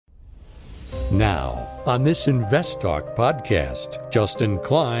Now, on this Invest Talk podcast, Justin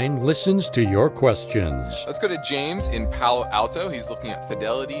Klein listens to your questions. Let's go to James in Palo Alto. He's looking at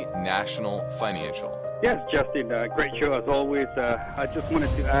Fidelity National Financial. Yes, Justin, great show as always. I just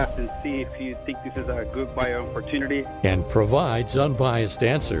wanted to ask and see if you think this is a good buy opportunity. And provides unbiased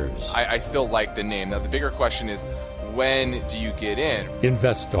answers. I still like the name. Now, the bigger question is, when do you get in?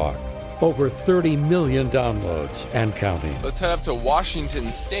 Invest Talk. Over 30 million downloads and counting. Let's head up to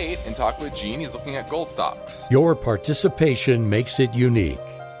Washington State and talk with Gene. He's looking at gold stocks. Your participation makes it unique.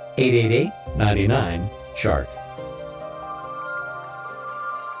 888-99-CHART.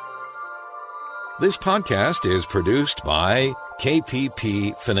 This podcast is produced by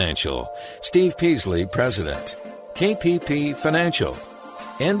KPP Financial. Steve Peasley, President. KPP Financial.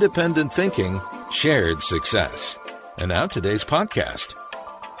 Independent thinking, shared success. And now today's podcast.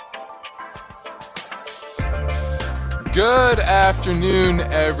 Good afternoon,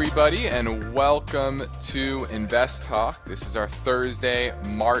 everybody, and welcome to Invest Talk. This is our Thursday,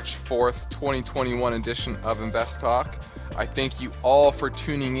 March 4th, 2021 edition of Invest Talk. I thank you all for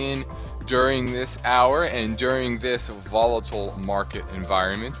tuning in during this hour and during this volatile market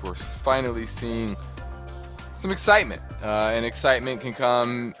environment. We're finally seeing some excitement, and excitement can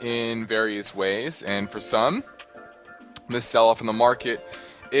come in various ways. And for some, this sell-off in the market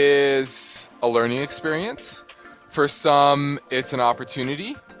is a learning experience. For some, it's an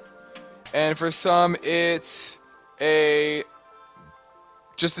opportunity, and for some, it's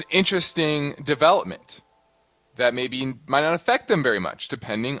just an interesting development that might not affect them very much,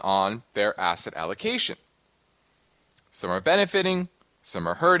 depending on their asset allocation. Some are benefiting, some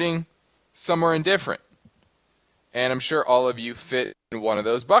are hurting, some are indifferent, and I'm sure all of you fit in one of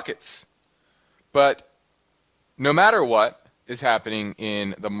those buckets. But no matter what is happening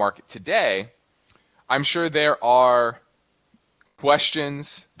in the market today, I'm sure there are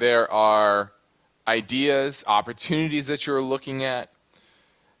questions, there are ideas, opportunities that you're looking at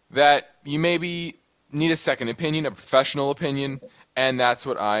that you maybe need a second opinion, a professional opinion, and that's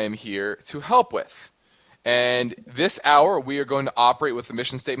what I am here to help with. And this hour, we are going to operate with the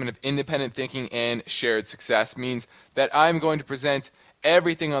mission statement of independent thinking and shared success. Means that I'm going to present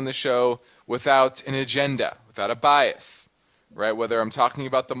everything on the show without an agenda, without a bias, right? Whether I'm talking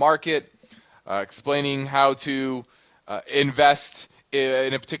about the market, explaining how to invest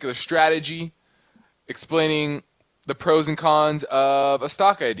in a particular strategy, explaining the pros and cons of a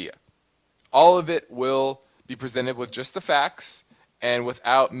stock idea. All of it will be presented with just the facts and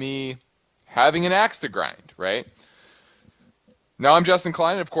without me having an axe to grind, right? Now, I'm Justin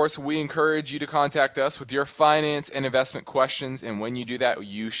Klein, and of course, we encourage you to contact us with your finance and investment questions, and when you do that,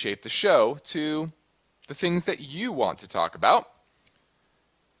 you shape the show to the things that you want to talk about.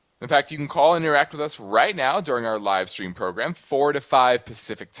 In fact, you can call and interact with us right now during our live stream program, 4 to 5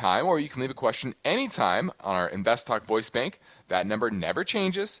 Pacific time, or you can leave a question anytime on our Invest Talk voice bank. That number never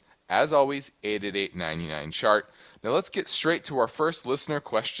changes. As always, 888-99-CHART. Now let's get straight to our first listener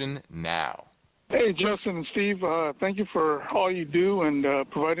question now. Hey, Justin and Steve, thank you for all you do and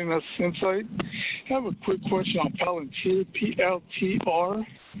providing us insight. I have a quick question on Palantir, PLTR.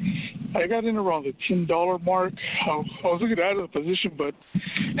 I got in around the $10 mark. I was looking at the position, but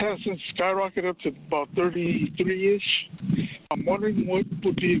has since skyrocketed up to about 33-ish. I'm wondering what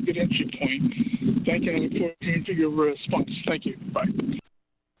would be a good entry point. Thank you, and I look forward to your response. Thank you. Bye.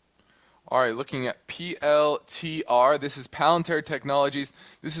 All right, looking at PLTR, this is Palantir Technologies.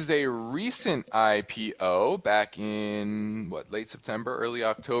 This is a recent IPO back in, late September, early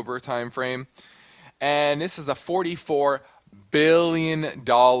October timeframe. And this is a $44 billion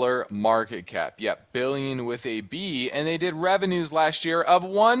market cap. Yep, billion with a B. And they did revenues last year of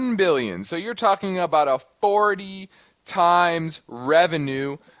 $1 billion. So you're talking about a 40 times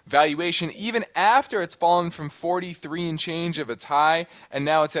revenue valuation, even after it's fallen from 43 and change of its high, and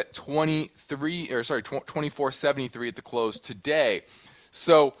now it's at 24.73 at the close today.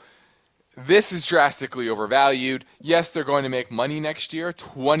 So this is drastically overvalued. Yes, they're going to make money next year,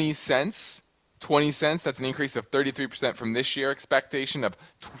 20 cents. 20 cents, that's an increase of 33% from this year expectation of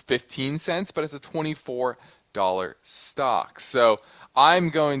 15 cents, but it's a $24 stock. So I'm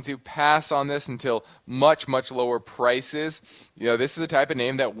going to pass on this until much, much lower prices. This is the type of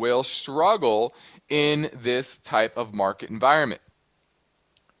name that will struggle in this type of market environment.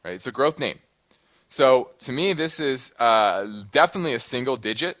 Right? It's a growth name. So to me, this is definitely a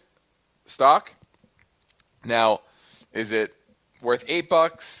single-digit stock. Now, is it worth $8,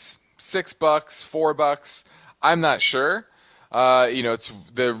 $6, $4? I'm not sure. It's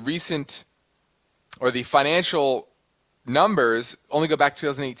the recent or the financial numbers only go back to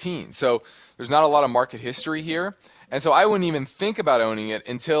 2018. So there's not a lot of market history here. And so I wouldn't even think about owning it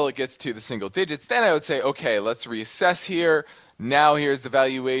until it gets to the single digits. Then I would say, okay, let's reassess here. Now here's the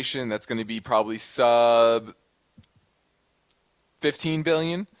valuation. That's going to be probably sub 15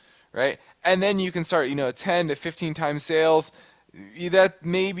 billion, right? And then you can start, 10 to 15 times sales. That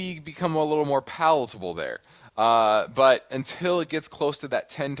maybe become a little more palatable there. But until it gets close to that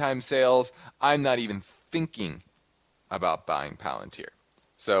 10 times sales, I'm not even thinking about buying Palantir.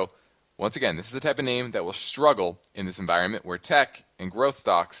 So once again, this is the type of name that will struggle in this environment where tech and growth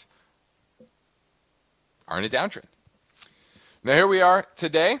stocks are in a downtrend. Now here we are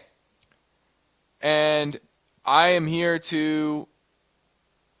today, and I am here to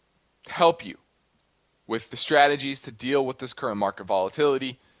help you with the strategies to deal with this current market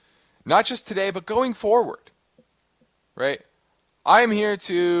volatility, not just today, but going forward, right? I am here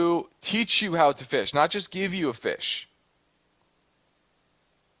to teach you how to fish, not just give you a fish.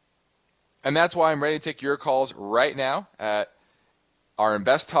 And that's why I'm ready to take your calls right now at our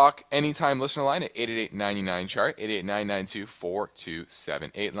Invest Talk Anytime listener line at 888-99-CHART,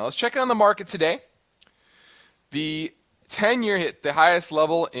 888-992-4278. Now let's check in on the market today. The 10-year hit the highest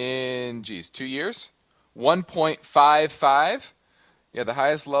level in, 2 years, 1.55. Yeah, the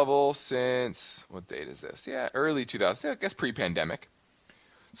highest level since, what date is this? Yeah, early 2000s, I guess pre-pandemic.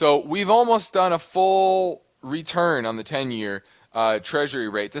 So we've almost done a full return on the 10-year Treasury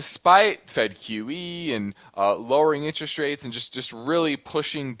rate, despite Fed QE and lowering interest rates and just really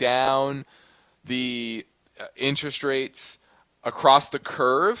pushing down the interest rates across the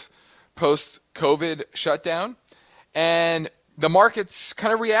curve post-COVID shutdown. And the market's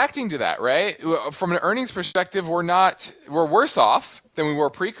kind of reacting to that, right? From an earnings perspective, we're worse off than we were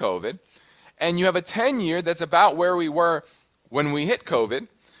pre-COVID. And you have a 10-year that's about where we were when we hit COVID.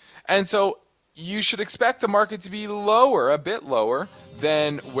 And so you should expect the market to be lower, a bit lower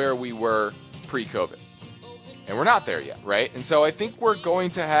than where we were pre-COVID. And we're not there yet, right? And so I think we're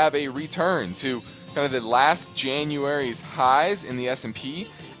going to have a return to kind of the last January's highs in the S&P,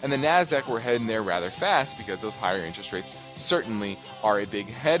 and the NASDAQ, we're heading there rather fast because those higher interest rates certainly are a big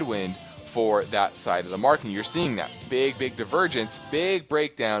headwind for that side of the market. And you're seeing that big divergence, big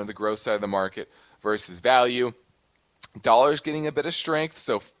breakdown of the growth side of the market versus value. Dollar's getting a bit of strength,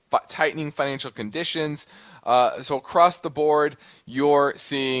 so tightening financial conditions. So across the board, you're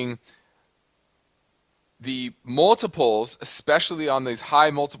seeing the multiples, especially on these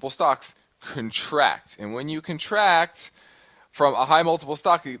high multiple stocks, contract. And when you contract from a high multiple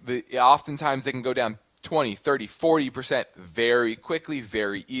stock, oftentimes they can go down 20, 30, 40% very quickly,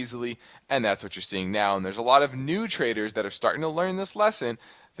 very easily. And that's what you're seeing now. And there's a lot of new traders that are starting to learn this lesson,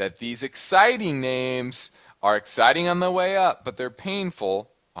 that these exciting names are exciting on the way up, but they're painful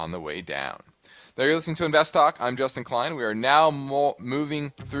on the way down. There you're listening to Invest Talk. I'm Justin Klein. We are now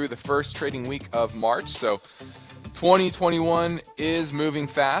moving through the first trading week of March. So 2021 is moving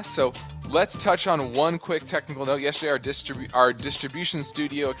fast. So let's touch on one quick technical note. Yesterday, our distribution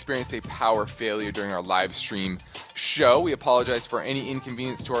studio experienced a power failure during our live stream show. We apologize for any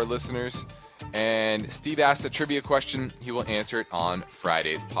inconvenience to our listeners. And Steve asked a trivia question. He will answer it on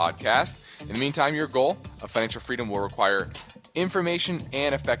Friday's podcast. In the meantime, your goal of financial freedom will require information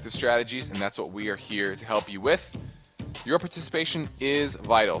and effective strategies, and that's what we are here to help you with. Your participation is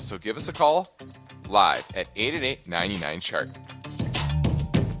vital, so give us a call live at 888-99-CHART.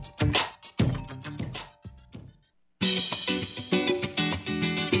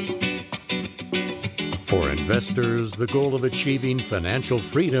 For investors, the goal of achieving financial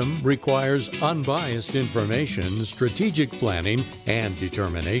freedom requires unbiased information, strategic planning, and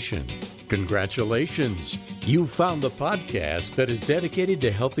determination. Congratulations! You've found the podcast that is dedicated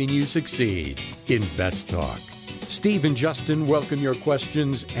to helping you succeed. Invest Talk. Steve and Justin welcome your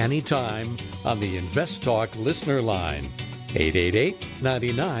questions anytime on the Invest Talk listener line.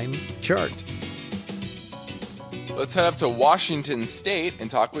 888-99-CHART. Let's head up to Washington State and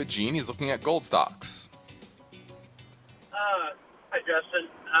talk with Gene. He's looking at gold stocks. Hi, Justin.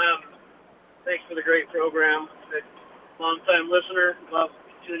 Thanks for the great program. Long-time listener. Love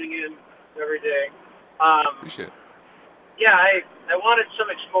tuning in every day. Appreciate it. Yeah, I wanted some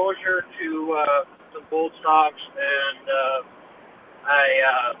exposure to some gold stocks, and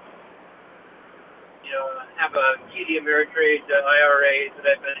I have a TD Ameritrade IRA that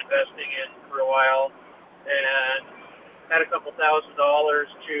I've been investing in for a while, and had a couple $1,000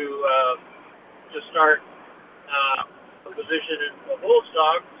 to start a position in a gold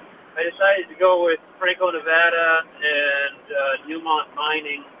stock. I decided to go with Franco-Nevada and Newmont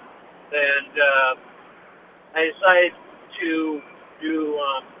Mining, and I decided to do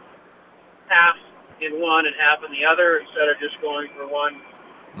half in one and half in the other instead of just going for one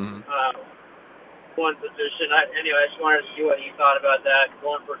one position. Anyway, I just wanted to see what you thought about that,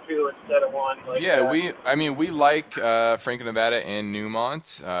 going for two instead of one. We like Franco-Nevada and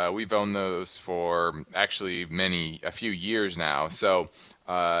Newmont. We've owned those for actually a few years now. So,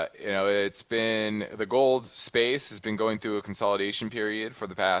 it's been, the gold space has been going through a consolidation period for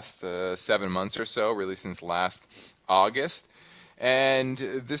the past 7 months or so, really since last August. And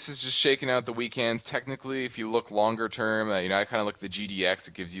this is just shaking out the weekends. Technically, if you look longer term, I kind of look at the GDX.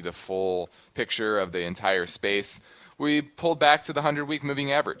 It gives you the full picture of the entire space. We pulled back to the 100-week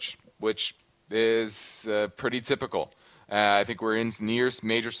moving average, which is pretty typical. I think we're in near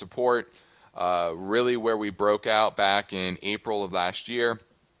major support, really where we broke out back in April of last year.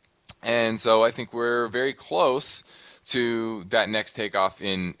 And so I think we're very close to that next takeoff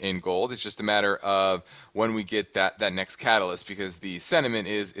in gold. It's just a matter of when we get that next catalyst, because the sentiment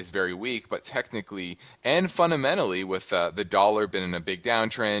is very weak, but technically and fundamentally, with the dollar been in a big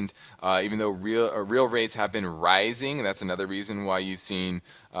downtrend, even though real rates have been rising, and that's another reason why you've seen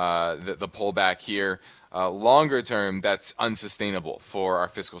the pullback here. Longer term, that's unsustainable for our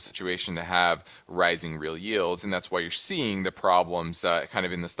fiscal situation to have rising real yields, and that's why you're seeing the problems kind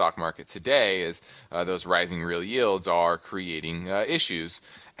of in the stock market today, is those rising real yields are creating issues.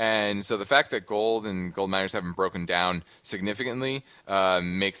 And so the fact that gold and gold miners haven't broken down significantly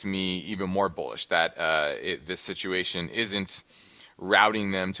makes me even more bullish that this situation isn't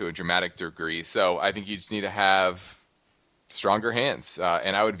routing them to a dramatic degree. So I think you just need to have stronger hands,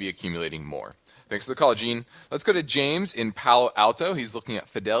 and I would be accumulating more. Thanks for the call, Gene. Let's go to James in Palo Alto. He's looking at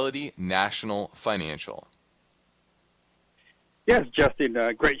Fidelity National Financial. Yes, Justin,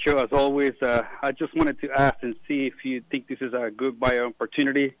 great show as always. I just wanted to ask and see if you think this is a good buy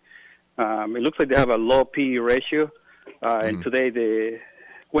opportunity. It looks like they have a low PE ratio, and today they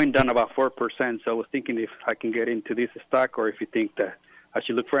went down about 4%. So I was thinking if I can get into this stock, or if you think that I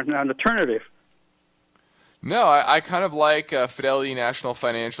should look for an alternative. No, I kind of like Fidelity National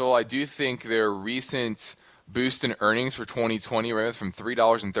Financial. I do think their recent boost in earnings for 2020, right, from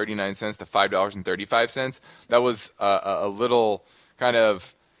 $3.39 to $5.35, that was a little kind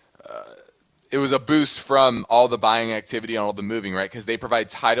of it was a boost from all the buying activity and all the moving, right? Because they provide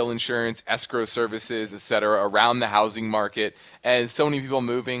title insurance, escrow services, et cetera, around the housing market. And so many people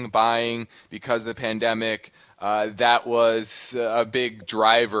moving, buying because of the pandemic. That was a big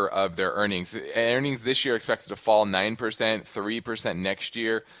driver of their earnings. Earnings this year are expected to fall 9%, 3% next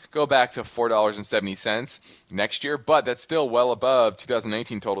year, go back to $4.70 next year, but that's still well above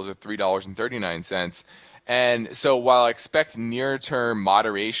 2019 totals of $3.39. And so while I expect near-term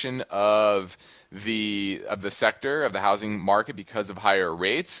moderation of the sector, of the housing market because of higher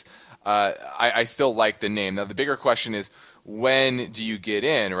rates, I still like the name. Now, the bigger question is, when do you get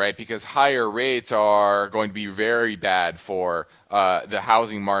in, right? Because higher rates are going to be very bad for the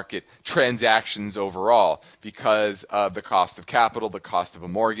housing market transactions overall because of the cost of capital, the cost of a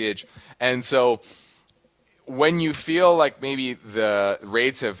mortgage. And so when you feel like maybe the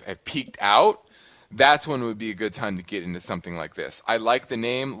rates have peaked out, that's when it would be a good time to get into something like this. I like the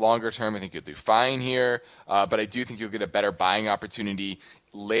name. Longer term, I think you'll do fine here, but I do think you'll get a better buying opportunity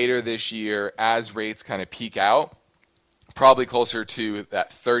later this year as rates kind of peak out, probably closer to that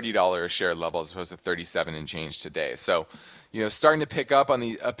 $30 a share level as opposed to 37 and change today. So, starting to pick up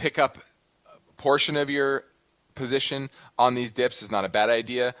on a pickup portion of your position on these dips is not a bad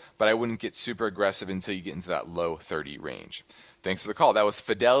idea, but I wouldn't get super aggressive until you get into that low 30 range. Thanks for the call. That was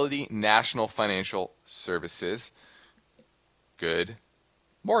Fidelity National Financial Services. Good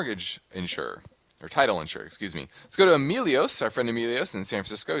mortgage insurer, or title insurer, excuse me. Let's go to Emilios, our friend Emilios in San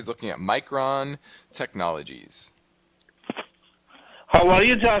Francisco. He's looking at Micron Technologies. How are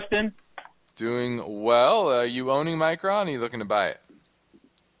you, Justin? Doing well. Are you owning Micron, or are you looking to buy it?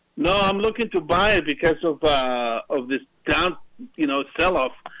 No, I'm looking to buy it because of this down,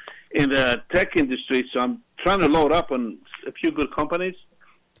 sell-off in the tech industry. So I'm trying to load up on a few good companies,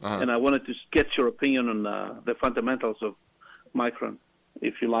 and I wanted to get your opinion on the fundamentals of Micron,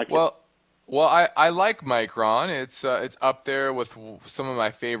 if you like it. Well, I like Micron. It's up there with some of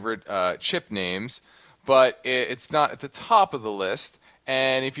my favorite chip names, but it's not at the top of the list.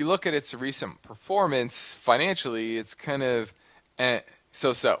 And if you look at its recent performance financially, it's kind of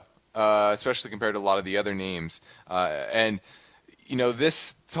so-so, especially compared to a lot of the other names.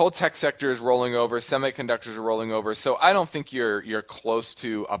 This whole tech sector is rolling over. Semiconductors are rolling over. So I don't think you're close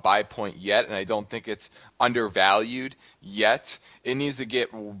to a buy point yet, and I don't think it's undervalued yet. It needs to get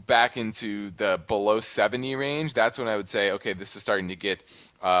back into the below 70 range. That's when I would say, okay, this is starting to get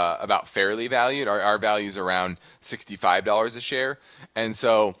about fairly valued. Our value is around $65 a share. And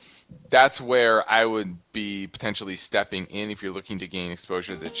so that's where I would be potentially stepping in if you're looking to gain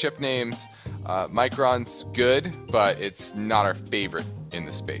exposure to the chip names. Micron's good, but it's not our favorite in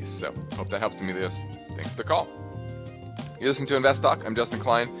the space. So hope that helps, Emilios. Thanks for the call. You're listening to Invest Talk. I'm Justin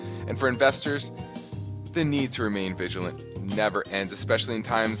Klein. And for investors, the need to remain vigilant never ends, especially in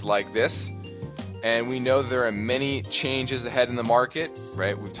times like this. And we know there are many changes ahead in the market,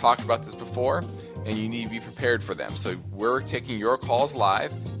 right? We've talked about this before, and you need to be prepared for them. So we're taking your calls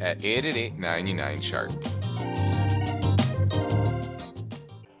live at 888-99-CHART.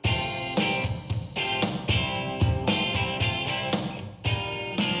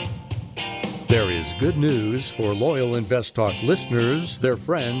 There is good news for loyal Invest Talk listeners, their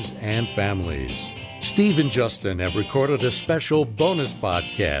friends, and families. Steve and Justin have recorded a special bonus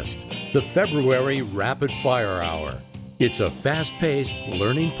podcast, the February Rapid Fire Hour. It's a fast-paced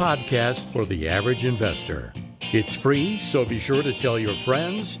learning podcast for the average investor. It's free, so be sure to tell your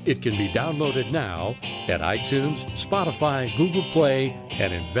friends. It can be downloaded now at iTunes, Spotify, Google Play,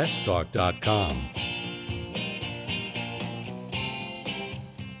 and investtalk.com.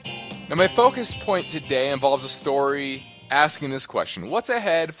 Now, my focus point today involves a story asking this question: what's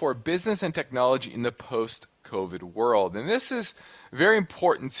ahead for business and technology in the post-COVID world? And this is very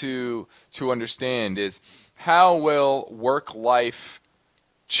important to understand, is how will work-life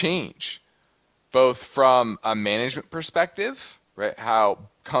change, both from a management perspective, right, how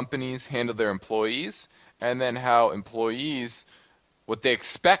companies handle their employees, and then how employees, what they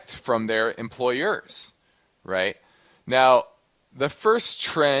expect from their employers, right? Now, the first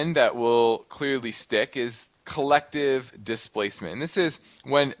trend that will clearly stick is collective displacement. And this is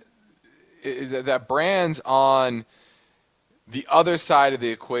when that brands on the other side of the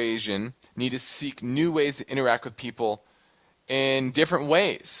equation need to seek new ways to interact with people in different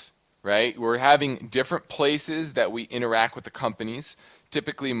ways, right? We're having different places that we interact with the companies,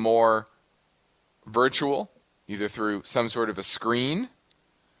 typically more virtual, either through some sort of a screen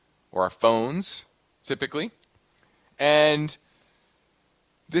or our phones, typically. And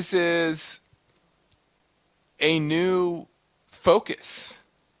this is a new focus,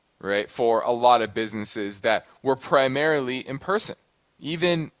 right, for a lot of businesses that were primarily in person,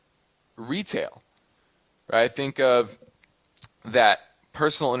 even retail, right? Think of that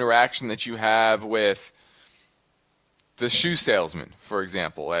personal interaction that you have with the shoe salesman, for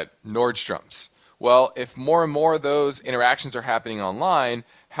example, at Nordstrom's. Well, if more and more of those interactions are happening online,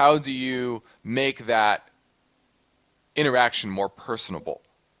 how do you make that interaction more personable?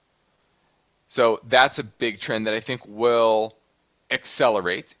 So that's a big trend that I think will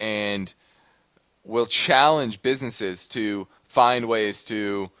accelerate and will challenge businesses to find ways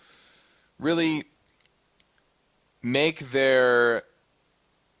to really make their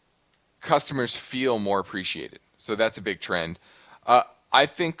customers feel more appreciated. So that's a big trend. I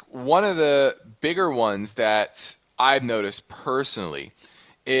think one of the bigger ones that I've noticed personally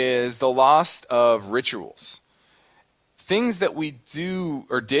is the loss of rituals. Things that we do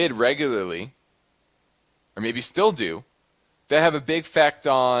or did regularly, or maybe still do, that have a big effect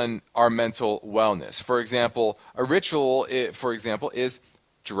on our mental wellness. For example, a ritual, is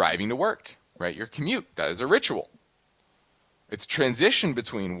driving to work, right? Your commute, that is a ritual. It's transition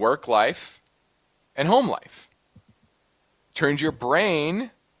between work life and home life. Turns your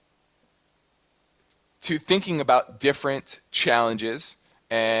brain to thinking about different challenges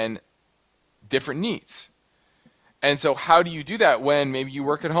and different needs. And so how do you do that when maybe you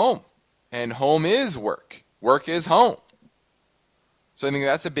work at home and home is work, work is home? So I think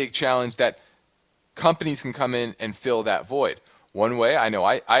that's a big challenge that companies can come in and fill that void. One way, I know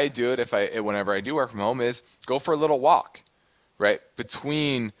I do it whenever I do work from home, is go for a little walk, right?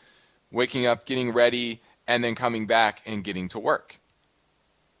 Between waking up, getting ready, and then coming back and getting to work.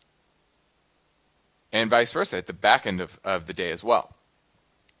 And vice versa at the back end of the day as well.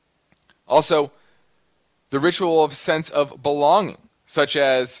 Also, the ritual of sense of belonging, such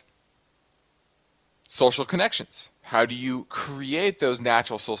as social connections. How do you create those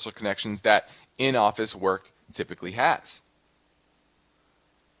natural social connections that in-office work typically has?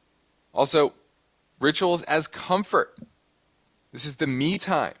 Also, rituals as comfort. This is the me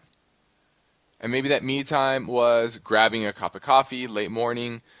time. And maybe that me time was grabbing a cup of coffee late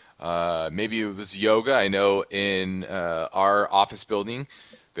morning. Maybe it was yoga. I know in our office building,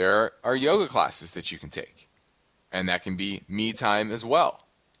 there are yoga classes that you can take. And that can be me time as well.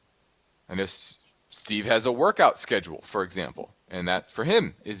 I know Steve has a workout schedule, for example, and that for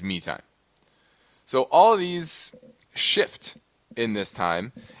him is me time. So all of these shift in this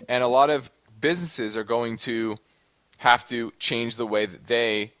time, and a lot of businesses are going to have to change the way that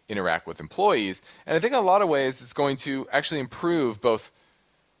they interact with employees. And I think in a lot of ways it's going to actually improve both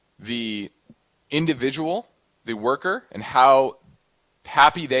the individual, the worker, and how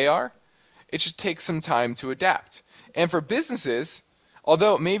happy they are. It should take some time to adapt. And for businesses,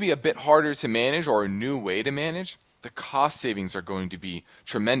 although it may be a bit harder to manage or a new way to manage, the cost savings are going to be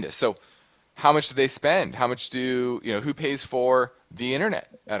tremendous. So how much do they spend? How much who pays for the internet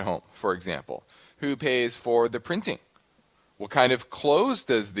at home, for example? Who pays for the printing? What kind of clothes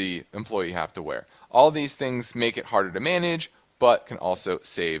does the employee have to wear? All these things make it harder to manage, but can also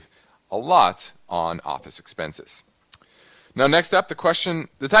save a lot on office expenses. Now, next up, the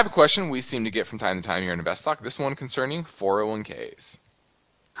type of question we seem to get from time to time here in InvestTalk, this one concerning 401ks.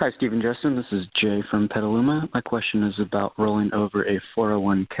 Hi, Steve and Justin. This is Jay from Petaluma. My question is about rolling over a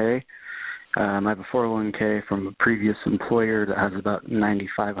 401k. I have a 401k from a previous employer that has about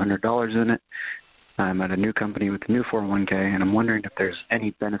 $9,500 in it. I'm at a new company with a new 401k, and I'm wondering if there's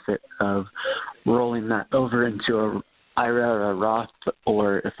any benefit of rolling that over into a IRA or a Roth,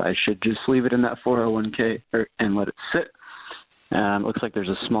 or if I should just leave it in that 401k and let it sit. Looks like there's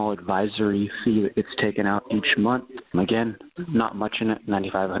a small advisory fee that gets taken out each month. Again, not much in it,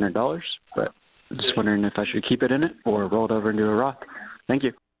 $9,500, but I'm just wondering if I should keep it in it or roll it over into a Roth. Thank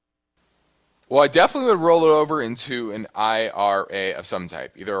you. Well, I definitely would roll it over into an IRA of some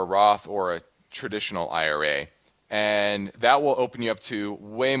type, either a Roth or a traditional IRA. And that will open you up to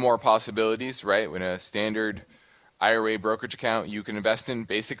way more possibilities, right? In a standard IRA brokerage account, you can invest in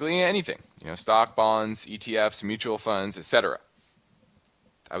basically anything, stock, bonds, ETFs, mutual funds, etc.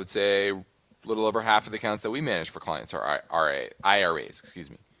 I would say a little over half of the accounts that we manage for clients are IRAs,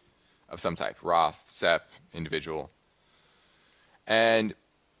 of some type, Roth, SEP, individual. And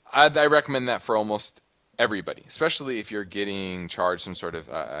I recommend that for almost everybody, especially if you're getting charged some sort of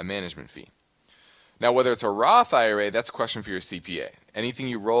a management fee. Now, whether it's a Roth IRA, that's a question for your CPA. Anything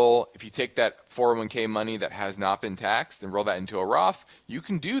you roll, if you take that 401k money that has not been taxed and roll that into a Roth, you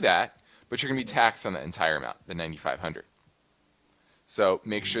can do that, but you're going to be taxed on the entire amount, the $9,500. So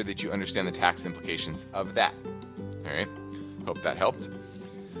make sure that you understand the tax implications of that. All right, hope that helped.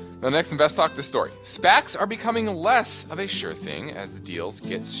 Now, next, InvestTalk, the story. SPACs are becoming less of a sure thing as the deals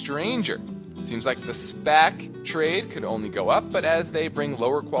get stranger. It seems like the SPAC trade could only go up, but as they bring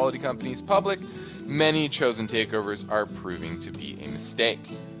lower quality companies public, many chosen takeovers are proving to be a mistake.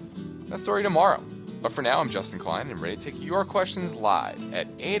 That story tomorrow. But for now, I'm Justin Klein, and I'm ready to take your questions live at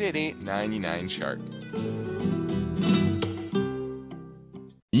 888-99-CHART.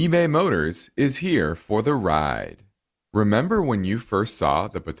 eBay Motors is here for the ride. Remember when you first saw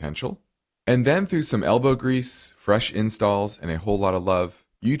the potential? And then through some elbow grease, fresh installs, and a whole lot of love,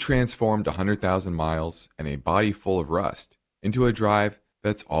 you transformed 100,000 miles and a body full of rust into a drive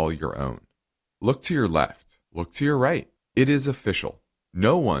that's all your own. Look to your left. Look to your right. It is official.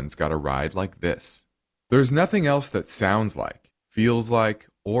 No one's got a ride like this. There's nothing else that sounds like, feels like,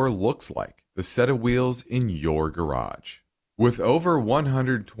 or looks like the set of wheels in your garage. With over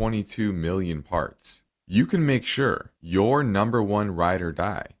 122 million parts, you can make sure your number one ride or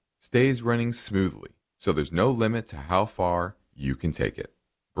die stays running smoothly, so there's no limit to how far you can take it.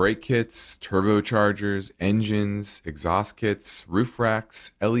 Brake kits, turbochargers, engines, exhaust kits, roof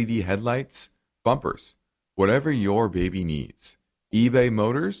racks, LED headlights, bumpers, whatever your baby needs, eBay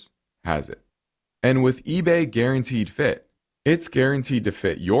Motors has it. And with eBay Guaranteed Fit, it's guaranteed to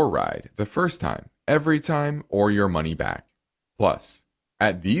fit your ride the first time, every time, or your money back. Plus,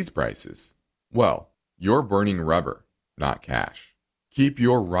 at these prices, well, you're burning rubber, not cash. Keep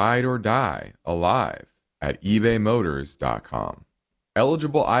your ride or die alive at ebaymotors.com.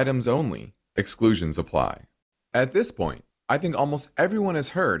 Eligible items only. Exclusions apply. At this point, I think almost everyone has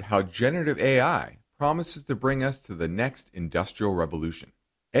heard how generative AI promises to bring us to the next industrial revolution.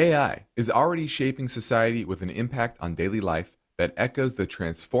 AI is already shaping society with an impact on daily life that echoes the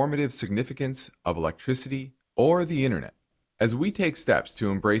transformative significance of electricity or the internet. As we take steps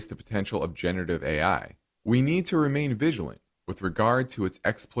to embrace the potential of generative AI, we need to remain vigilant with regard to its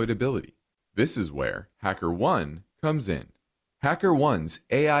exploitability. This is where HackerOne comes in. HackerOne's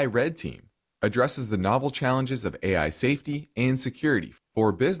AI Red Team addresses the novel challenges of AI safety and security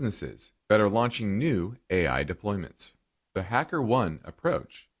for businesses that are launching new AI deployments. The HackerOne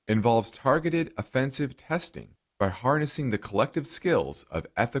approach involves targeted offensive testing by harnessing the collective skills of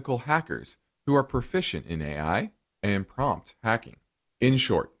ethical hackers who are proficient in AI and prompt hacking. In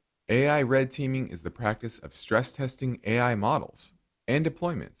short, AI red teaming is the practice of stress testing AI models and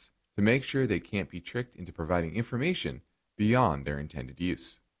deployments to make sure they can't be tricked into providing information beyond their intended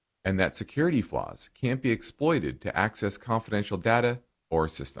use, and that security flaws can't be exploited to access confidential data or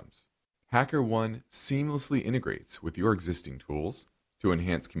systems. HackerOne seamlessly integrates with your existing tools to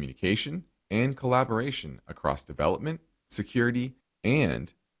enhance communication and collaboration across development, security,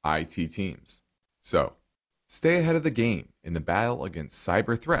 and IT teams. So, stay ahead of the game in the battle against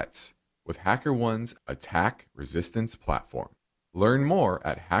cyber threats with HackerOne's attack resistance platform. Learn more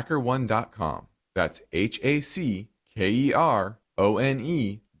at hackerone.com. That's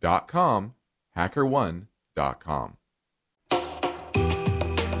HackerOne.com, hackerone.com.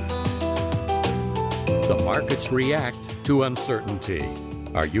 The markets react to uncertainty.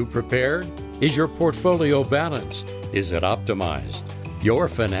 Are you prepared? Is your portfolio balanced? Is it optimized? Your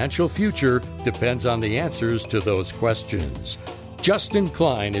financial future depends on the answers to those questions. Justin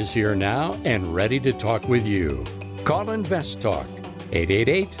Klein is here now and ready to talk with you. Call Invest Talk,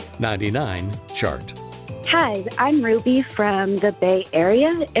 888-99-CHART. Hi, I'm Ruby from the Bay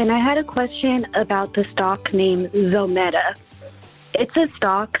Area, and I had a question about the stock named Zometa. It's a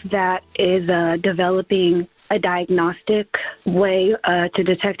stock that is developing a diagnostic way to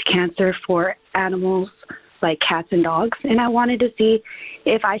detect cancer for animals like cats and dogs, and I wanted to see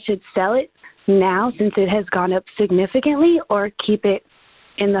if I should sell it now since it has gone up significantly or keep it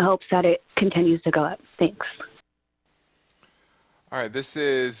in the hopes that it continues to go up. Thanks. All right, this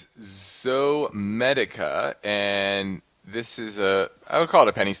is Zomedica, and this is I would call it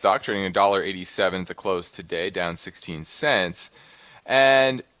a penny stock, trading $1.87 at the close today, down 16 cents.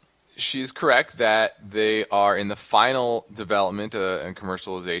 And she's correct that they are in the final development and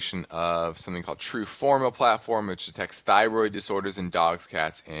commercialization of something called TRUFORMA platform, which detects thyroid disorders in dogs,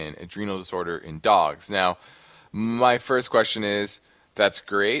 cats, and adrenal disorder in dogs. Now, my first question is, that's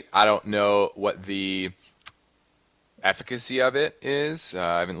great. I don't know what the efficacy of it is.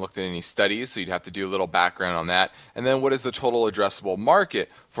 I haven't looked at any studies, so you'd have to do a little background on that. And then what is the total addressable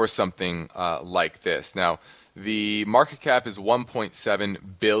market for something like this? Now, the market cap is $1.7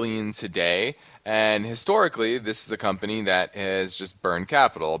 billion today, and historically, this is a company that has just burned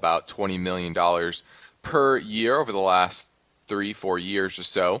capital, about $20 million per year over the last 3-4 years or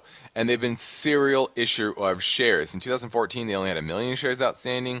so, and they've been serial issuer of shares. In 2014, they only had 1 million shares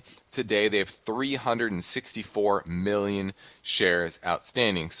outstanding. Today, they have 364 million shares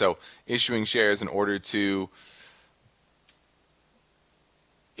outstanding. So, issuing shares in order to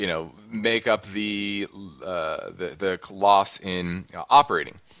make up the loss in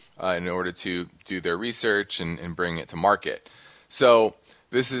operating in order to do their research and bring it to market. So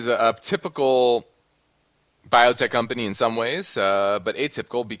this is a typical biotech company in some ways, but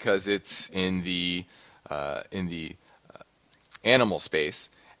atypical because it's in the animal space.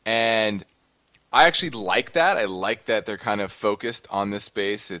 And I actually like that. I like that they're kind of focused on this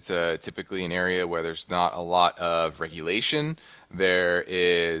space. It's typically an area where there's not a lot of regulation. There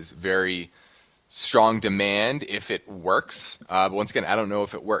is very strong demand if it works. But once again, I don't know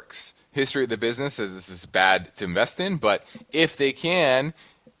if it works. History of the business says this is bad to invest in, but if they can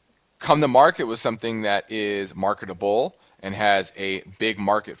come to market with something that is marketable and has a big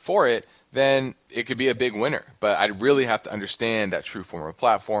market for it, then it could be a big winner. But I really have to understand that TRUFORMA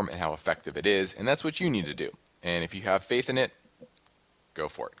platform and how effective it is, and that's what you need to do. And if you have faith in it, go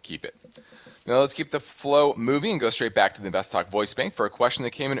for it. Keep it. Now let's keep the flow moving and go straight back to the Invest Talk voice bank for a question that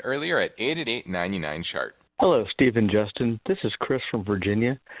came in earlier at 888-99-CHART. Hello, Steve and Justin. This is Chris from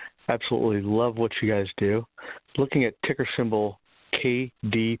Virginia. Absolutely love what you guys do. Looking at ticker symbol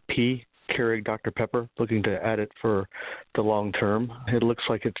KDP, Keurig Dr. Pepper, looking to add it for the long term. It looks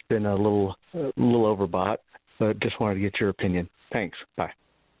like it's been a little overbought, but just wanted to get your opinion. Thanks. Bye.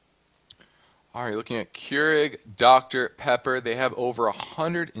 All right, looking at Keurig Dr. Pepper. They have over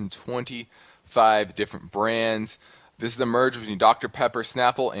 125 different brands. This is a merger between Dr. Pepper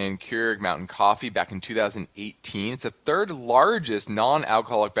Snapple and Keurig Mountain Coffee back in 2018. It's the third largest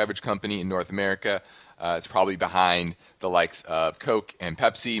non-alcoholic beverage company in North America. It's probably behind the likes of Coke and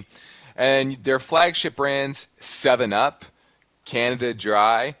Pepsi. And their flagship brands, 7-Up, Canada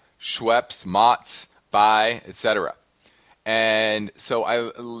Dry, Schweppes, Mott's, Bai, etc. And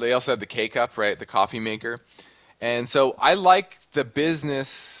so they also have the K-Cup, right, the coffee maker. And so I like the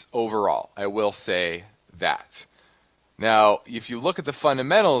business overall, I will say that. Now, if you look at the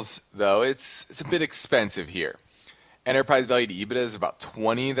fundamentals, though, it's a bit expensive here. Enterprise value to EBITDA is about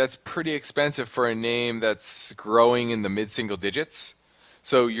 20. That's pretty expensive for a name that's growing in the mid-single digits.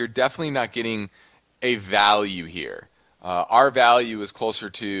 So you're definitely not getting a value here. Our value is closer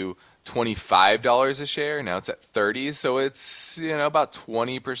to $25 a share. Now it's at 30, so it's about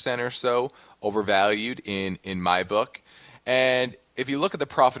 20% or so overvalued in my book. And if you look at the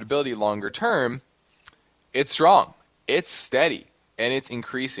profitability longer term, it's strong, it's steady, and it's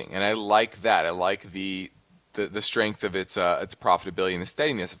increasing. And I like that. I like the the strength of its profitability and the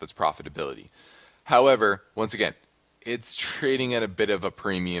steadiness of its profitability. However, once again, it's trading at a bit of a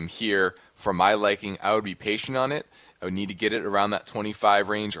premium here. For my liking, I would be patient on it. I would need to get it around that 25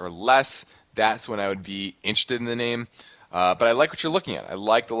 range or less. That's when I would be interested in the name. But I like what you're looking at. I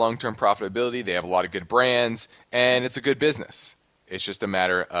like the long-term profitability. They have a lot of good brands, and it's a good business. It's just a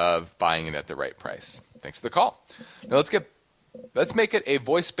matter of buying it at the right price. Thanks for the call. Now let's make it a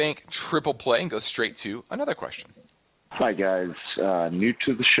voice bank triple play and go straight to another question. Hi, guys. New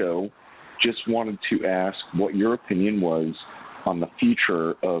to the show. Just wanted to ask what your opinion was on the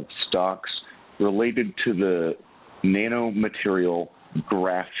future of stocks related to the nanomaterial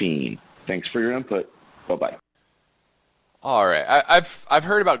graphene. Thanks for your input. Bye-bye. All right. I've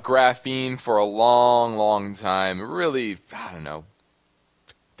heard about graphene for a long, long time. Really, I don't know,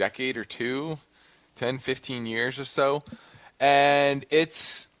 decade or two, 10, 15 years or so. And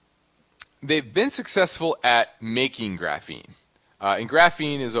they've been successful at making graphene. And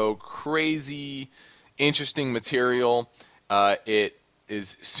graphene is a crazy, interesting material. It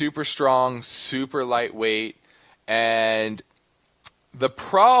is super strong, super lightweight, and the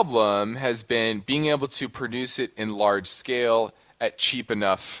problem has been being able to produce it in large scale at cheap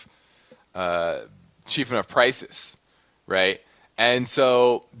enough prices, right? And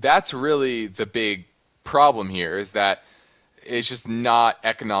so that's really the big problem here, is that it's just not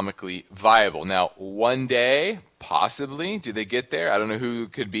economically viable. Now, one day, possibly, do they get there? I don't know who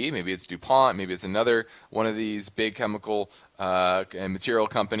it could be. Maybe it's DuPont. Maybe it's another one of these big chemical and material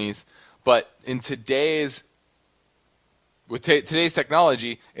companies. But with today's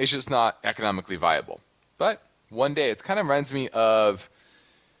technology, it's just not economically viable. But one day, it kind of reminds me of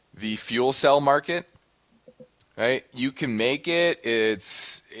the fuel cell market, right? You can make it.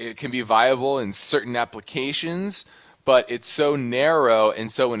 It can be viable in certain applications, but it's so narrow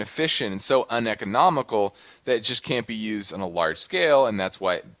and so inefficient and so uneconomical that it just can't be used on a large scale, and that's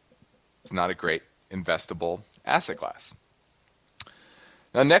why it's not a great investable asset class.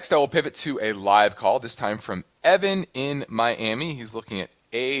 Now next I will pivot to a live call, this time from Evan in Miami. He's looking at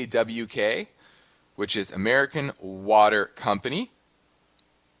AWK, which is American Water Company.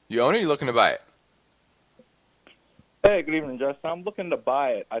 You own it or are you looking to buy it? Hey, good evening, Justin. I'm looking to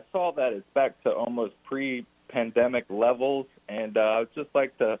buy it. I saw that it's back to almost pre-pandemic levels, and I'd just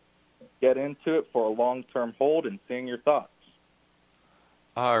like to get into it for a long-term hold and seeing your thoughts.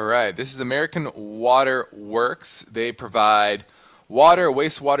 All right. This is American Water Works. They provide water,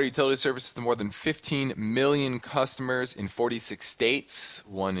 wastewater utility services to more than 15 million customers in 46 states,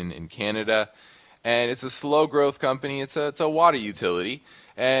 one in Canada. And it's a slow growth company. It's a water utility.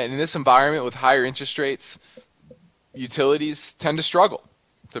 And in this environment with higher interest rates, utilities tend to struggle,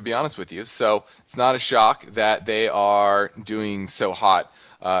 to be honest with you. So it's not a shock that they are doing so hot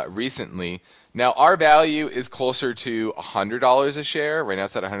recently. Now, our value is closer to $100 a share. Right now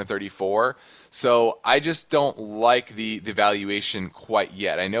it's at $134. So I just don't like the valuation quite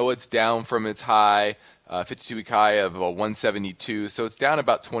yet. I know it's down from its high, 52-week high of 172. So it's down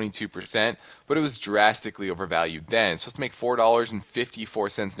about 22%, but it was drastically overvalued then. It's supposed to make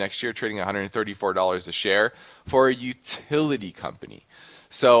 $4.54 next year, trading $134 a share for a utility company.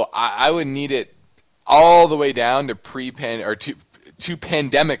 So I would need it all the way down to to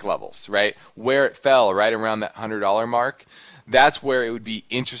pandemic levels, right? Where it fell, right around that $100 mark. That's where it would be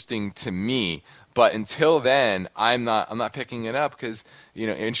interesting to me. But until then, I'm not picking it up because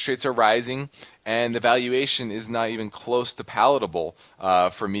interest rates are rising and the valuation is not even close to palatable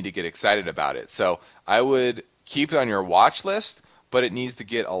for me to get excited about it. So I would keep it on your watch list, but it needs to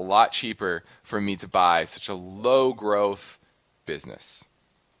get a lot cheaper for me to buy such a low growth business.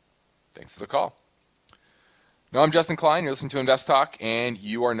 Thanks for the call. No, I'm Justin Klein. You're listening to Invest Talk, and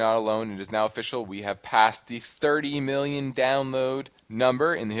you are not alone. It is now official. We have passed the 30 million download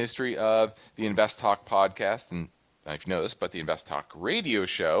number in the history of the Invest Talk podcast. And I don't know if you know this, but the Invest Talk radio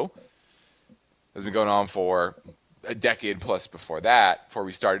show has been going on for a decade plus before that, before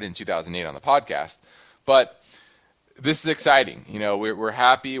we started in 2008 on the podcast. But this is exciting. We're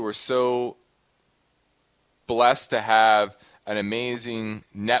happy. We're so blessed to have an amazing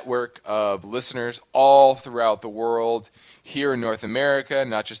network of listeners all throughout the world, here in North America,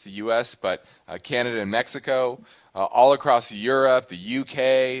 not just the U.S., but Canada and Mexico, all across Europe, the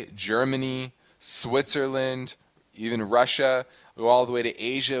UK, Germany, Switzerland, even Russia, go all the way to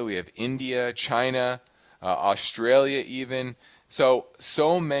Asia. We have India, China, Australia even.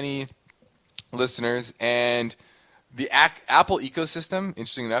 So many listeners, and the Apple ecosystem,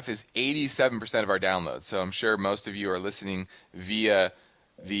 interesting enough, is 87% of our downloads. So I'm sure most of you are listening via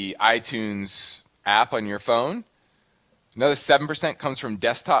the iTunes app on your phone. Another 7% comes from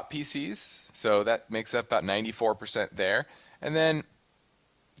desktop PCs. So that makes up about 94% there. And then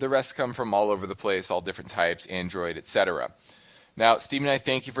the rest come from all over the place, all different types, Android, etc. Now, Steve and I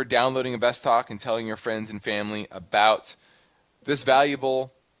thank you for downloading InvestTalk and telling your friends and family about this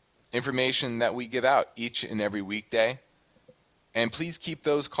valuable information that we give out each and every weekday. And please keep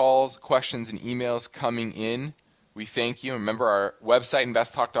those calls, questions, and emails coming in. We thank you. Remember, our website,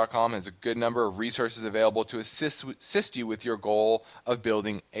 investtalk.com, has a good number of resources available to assist you with your goal of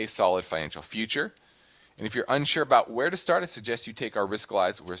building a solid financial future. And if you're unsure about where to start, I suggest you take our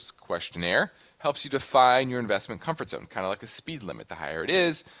Riskalyze risk questionnaire. Helps you define your investment comfort zone, kind of like a speed limit. The higher it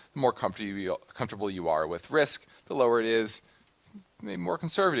is, the more comfortable you are with risk. The lower it is, the more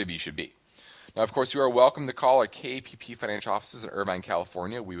conservative you should be. Now, of course, you are welcome to call our KPP financial offices in Irvine,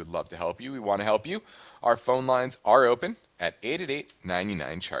 California. We would love to help you. We want to help you. Our phone lines are open at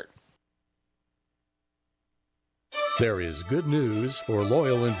 888-99-CHART. There is good news for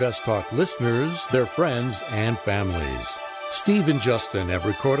loyal InvestTalk listeners, their friends, and families. Steve and Justin have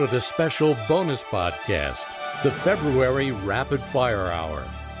recorded a special bonus podcast, the February Rapid Fire Hour.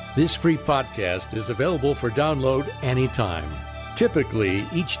 This free podcast is available for download anytime. Typically,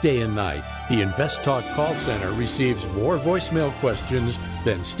 each day and night, the InvestTalk call center receives more voicemail questions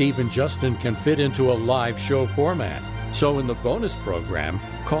than Steve and Justin can fit into a live show format. So in the bonus program,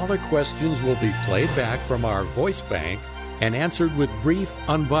 caller questions will be played back from our voice bank and answered with brief,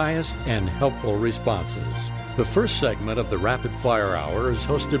 unbiased, and helpful responses. The first segment of the Rapid Fire Hour is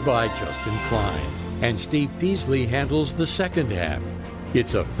hosted by Justin Klein, and Steve Peasley handles the second half.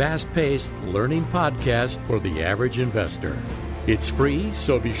 It's a fast-paced learning podcast for the average investor. It's free,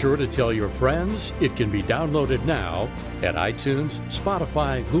 so be sure to tell your friends. It can be downloaded now at iTunes,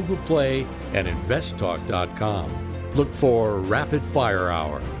 Spotify, Google Play, and investtalk.com. Look for Rapid Fire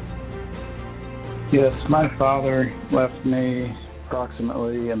Hour. Yes, my father left me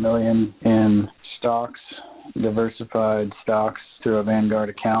approximately $1 million in stocks, diversified stocks through a Vanguard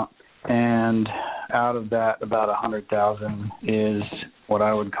account. And out of that, about $100,000 is what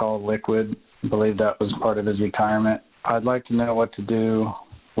I would call liquid. I believe that was part of his retirement. I'd like to know what to do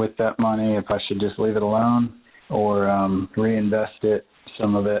with that money, if I should just leave it alone or reinvest it,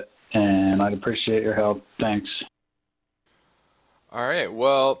 some of it. And I'd appreciate your help. Thanks. All right.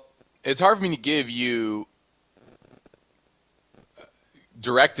 Well, it's hard for me to give you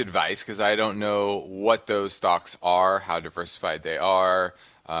direct advice because I don't know what those stocks are, how diversified they are.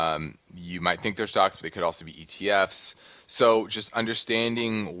 You might think they're stocks, but they could also be ETFs. So just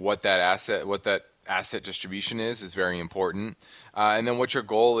understanding what that asset distribution is very important. And then what your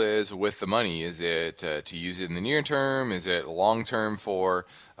goal is with the money. Is it to use it in the near term? Is it long term for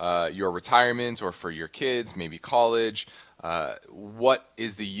your retirement or for your kids, maybe college? What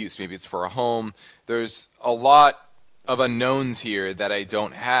is the use? Maybe it's for a home. There's a lot of unknowns here that I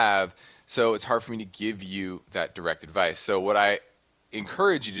don't have, so it's hard for me to give you that direct advice. So what I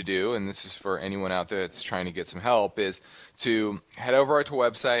encourage you to do, and this is for anyone out there that's trying to get some help, is to head over to our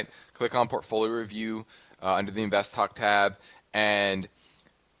website, click on Portfolio Review under the InvestTalk tab, and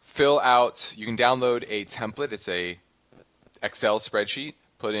fill out, you can download a template. It's a Excel spreadsheet.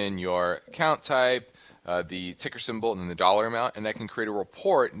 Put in your account type, the ticker symbol, and then the dollar amount, and that can create a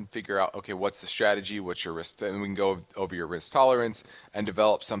report and figure out, okay, what's the strategy, what's your risk, and we can go over your risk tolerance and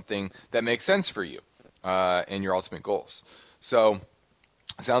develop something that makes sense for you and your ultimate goals. So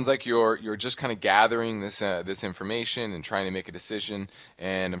it sounds like you're just kind of gathering this information and trying to make a decision,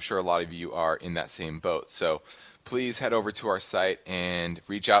 and I'm sure a lot of you are in that same boat. So please head over to our site and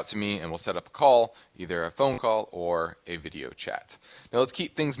reach out to me, and we'll set up a call, either a phone call or a video chat. Now let's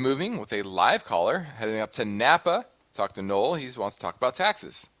keep things moving with a live caller heading up to Napa. Talk to Noel. He wants to talk about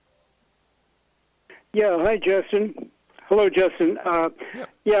taxes. Yeah, hi, Justin. Hello, Justin.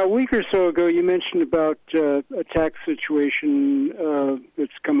 Yeah, a week or so ago, you mentioned about a tax situation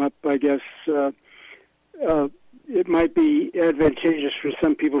that's come up, I guess. It might be advantageous for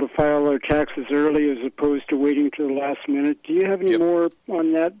some people to file their taxes early as opposed to waiting to the last minute. Do you have any more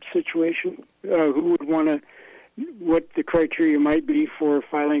on that situation? Who would want to, what the criteria might be for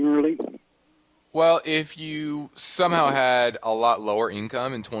filing early? Well, if you somehow had a lot lower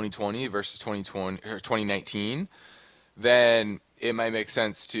income in 2020 versus 2019, then it might make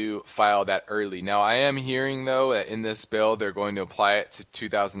sense to file that early. Now, I am hearing, though, that in this bill, they're going to apply it to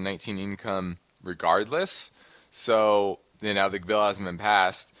 2019 income regardless. So, you know, the bill hasn't been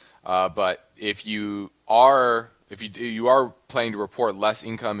passed, but if you are planning to report less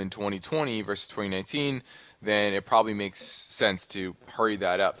income in 2020 versus 2019, then it probably makes sense to hurry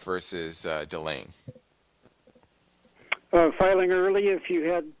that up versus delaying. Filing early if you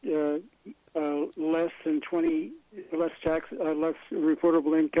had less than less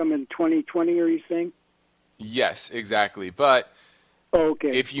reportable income in 2020, are you saying? Yes, exactly. But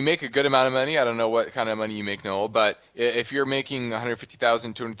if you make a good amount of money, I don't know what kind of money you make, Noel, but if you're making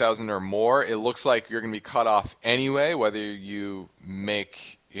 $150,000, $200,000 or more, it looks like you're going to be cut off anyway, whether you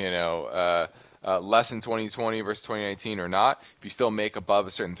make, less in 2020 versus 2019 or not. If you still make above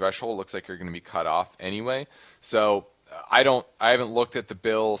a certain threshold, it looks like you're going to be cut off anyway. So I haven't looked at the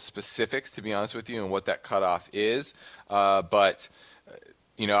bill specifics, to be honest with you, and what that cutoff is. But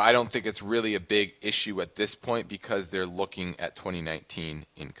I don't think it's really a big issue at this point because they're looking at 2019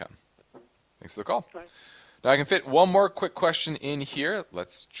 income. Thanks for the call. Right. Now I can fit one more quick question in here.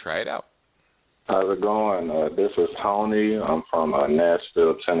 Let's try it out. How's it going? This is Tony. I'm from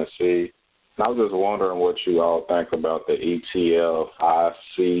Nashville, Tennessee. And I was just wondering what you all think about the ETF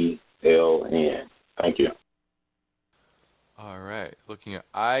ICLN. Thank you. All right. Looking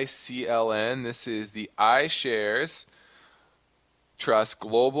at ICLN, this is the iShares Trust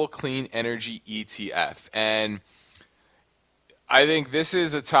Global Clean Energy ETF. And I think this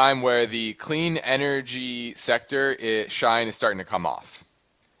is a time where the clean energy sector shine is starting to come off.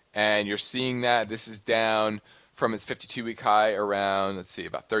 And you're seeing that. This is down from its 52-week high around,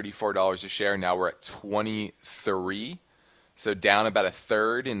 about $34 a share. Now we're at $23. So down about a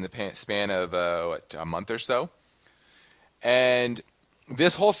third in the span of a month or so. And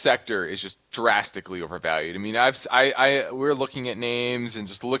this whole sector is just drastically overvalued. I mean, we're looking at names and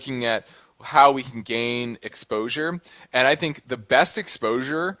just looking at how we can gain exposure. And I think the best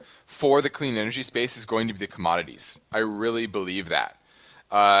exposure for the clean energy space is going to be the commodities. I really believe that.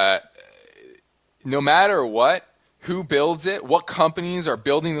 No matter what, who builds it, what companies are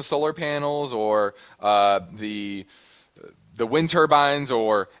building the solar panels or the wind turbines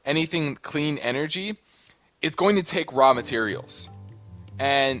or anything clean energy, it's going to take raw materials.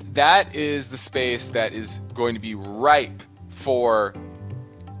 And that is the space that is going to be ripe for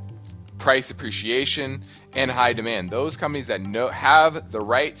price appreciation and high demand. Those companies that have the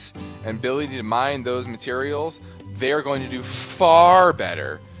rights and ability to mine those materials, they're going to do far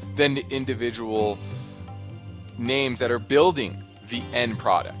better than the individual names that are building the end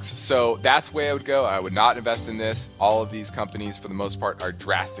products. So that's the way I would go. I would not invest in this. All of these companies, for the most part, are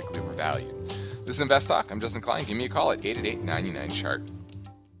drastically overvalued. This is Invest Talk. I'm Justin Klein. Give me a call at 888-99-CHART.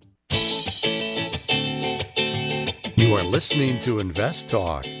 You are listening to Invest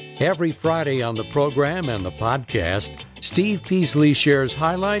Talk. Every Friday on the program and the podcast, Steve Peasley shares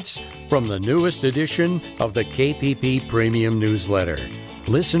highlights from the newest edition of the KPP Premium Newsletter.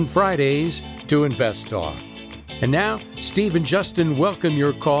 Listen Fridays to Invest Talk. And now, Steve and Justin welcome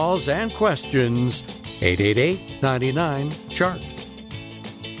your calls and questions. 888-99-CHART.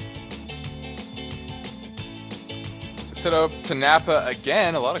 Let's head up to Napa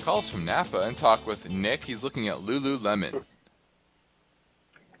again. A lot of calls from Napa and talk with Nick. He's looking at Lululemon.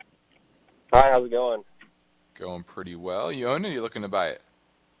 Hi, how's it going? Going pretty well. You own it or you looking to buy it?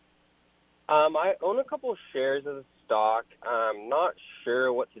 I own a couple of shares of the stock. I'm not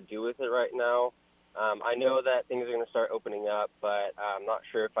sure what to do with it right now. I know that things are going to start opening up, but I'm not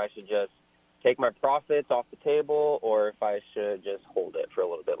sure if I should just take my profits off the table or if I should just hold it for a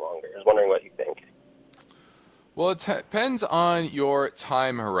little bit longer. I was wondering what you think. Well, it depends on your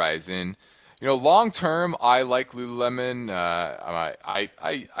time horizon. Long term, I like Lululemon.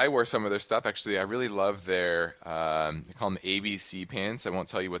 I wear some of their stuff. Actually, I really love their, they call them ABC pants. I won't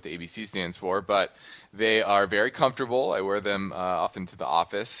tell you what the ABC stands for, but they are very comfortable. I wear them often to the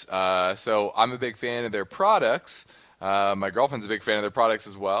office. So I'm a big fan of their products. My girlfriend's a big fan of their products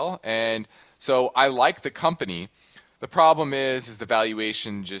as well. And so I like the company. The problem is the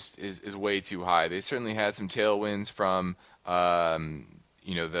valuation just is way too high. They certainly had some tailwinds from,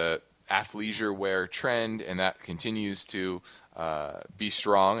 the athleisure wear trend, and that continues to be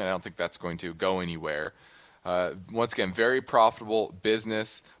strong, and I don't think that's going to go anywhere. Once again, very profitable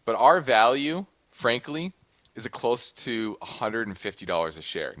business, but our value, frankly, is close to $150 a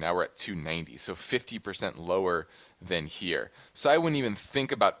share. Now we're at $290, so 50% lower than here. So I wouldn't even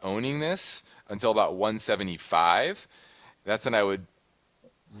think about owning this until about $175. That's when I would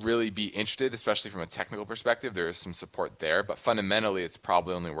really be interested, especially from a technical perspective. There is some support there, but fundamentally it's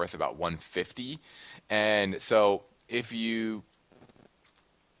probably only worth about $150. And so if you're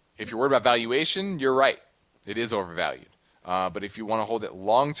worried about valuation, you're right. It is overvalued. But if you want to hold it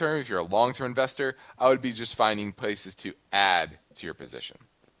long term, if you're a long-term investor, I would be just finding places to add to your position.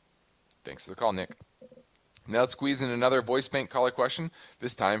 Thanks for the call, Nick. Now let's squeeze in another voice bank caller question,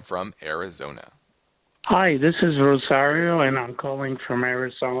 this time from Arizona. Hi, this is Rosario, and I'm calling from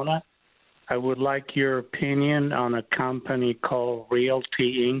Arizona. I would like your opinion on a company called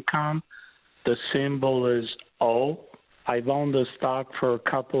Realty Income. The symbol is I've owned the stock for a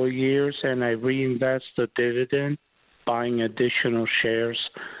couple of years, and I reinvest the dividend, buying additional shares.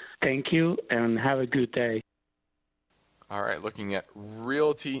 Thank you, and have a good day. All right, looking at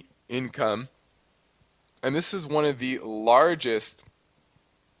Realty Income. And this is one of the largest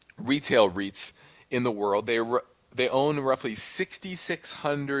retail REITs in the world. They own roughly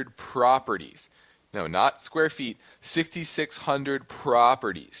 6,600 properties. No, not square feet, 6,600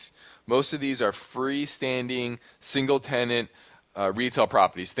 properties. Most of these are freestanding, single-tenant retail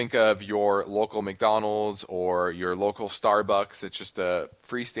properties. Think of your local McDonald's or your local Starbucks. It's just a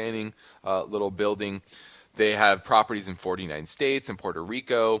freestanding little building. They have properties in 49 states and Puerto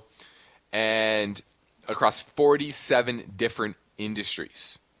Rico and across 47 different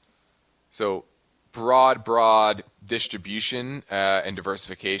industries. So broad distribution and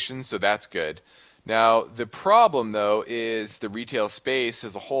diversification, so that's good. Now, the problem, though, is the retail space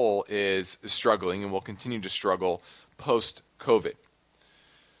as a whole is struggling and will continue to struggle post-COVID.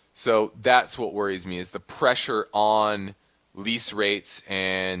 So that's what worries me, is the pressure on lease rates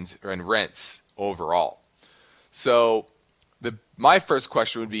and rents overall. So my first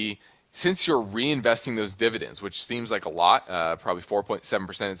question would be, since you're reinvesting those dividends, which seems like a lot, probably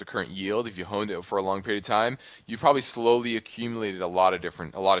 4.7% is the current yield. If you owned it for a long period of time, you probably slowly accumulated a lot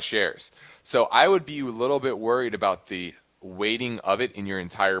of shares. So I would be a little bit worried about the weighting of it in your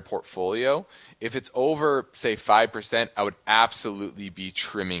entire portfolio. If it's over, say, 5%, I would absolutely be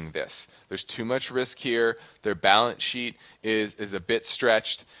trimming this. There's too much risk here. Their balance sheet is a bit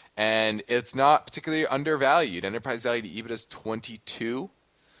stretched, and it's not particularly undervalued. Enterprise value to EBITDA is 22.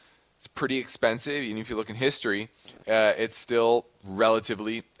 It's pretty expensive. Even if you look in history, it's still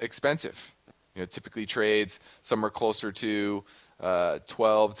relatively expensive. Typically trades somewhere closer to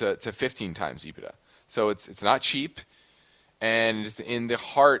 12 to 15 times EBITDA. So it's not cheap, and it's in the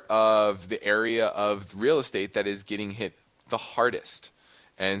heart of the area of real estate that is getting hit the hardest.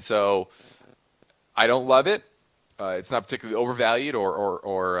 And so I don't love it. It's not particularly overvalued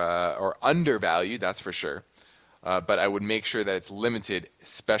or undervalued, that's for sure. But I would make sure that it's limited,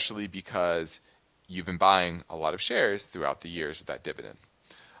 especially because you've been buying a lot of shares throughout the years with that dividend.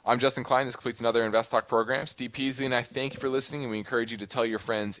 I'm Justin Klein. This completes another Invest Talk program. Steve Peasley and I thank you for listening, and we encourage you to tell your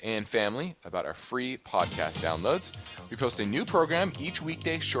friends and family about our free podcast downloads. We post a new program each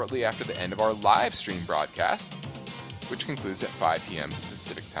weekday shortly after the end of our live stream broadcast, which concludes at 5 p.m.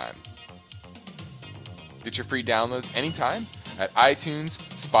 Pacific time. Get your free downloads anytime at iTunes,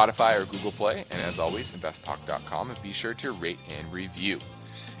 Spotify, or Google Play. And as always, investtalk.com, and be sure to rate and review.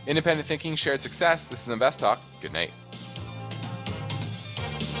 Independent thinking, shared success. This is Invest Talk. Good night.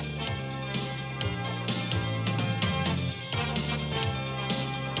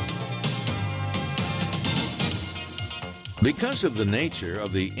 Because of the nature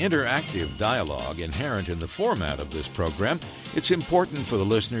of the interactive dialogue inherent in the format of this program, it's important for the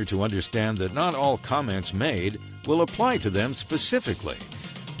listener to understand that not all comments made will apply to them specifically.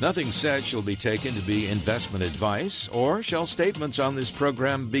 Nothing said shall be taken to be investment advice, or shall statements on this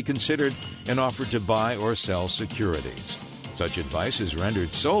program be considered an offer to buy or sell securities. Such advice is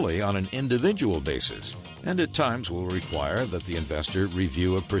rendered solely on an individual basis, and at times will require that the investor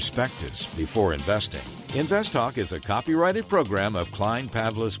review a prospectus before investing. Invest Talk is a copyrighted program of Klein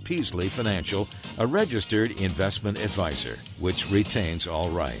Pavlis Peasley Financial, a registered investment advisor, which retains all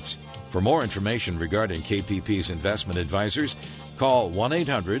rights. For more information regarding KPP's investment advisors, call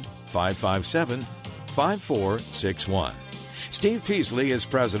 1-800-557-5461. Steve Peasley is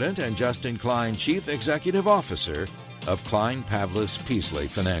President and Justin Klein Chief Executive Officer of Klein Pavlis Peasley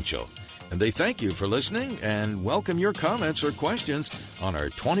Financial. And they thank you for listening and welcome your comments or questions on our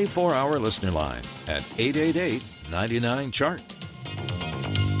 24-hour listener line at 888-99-CHART.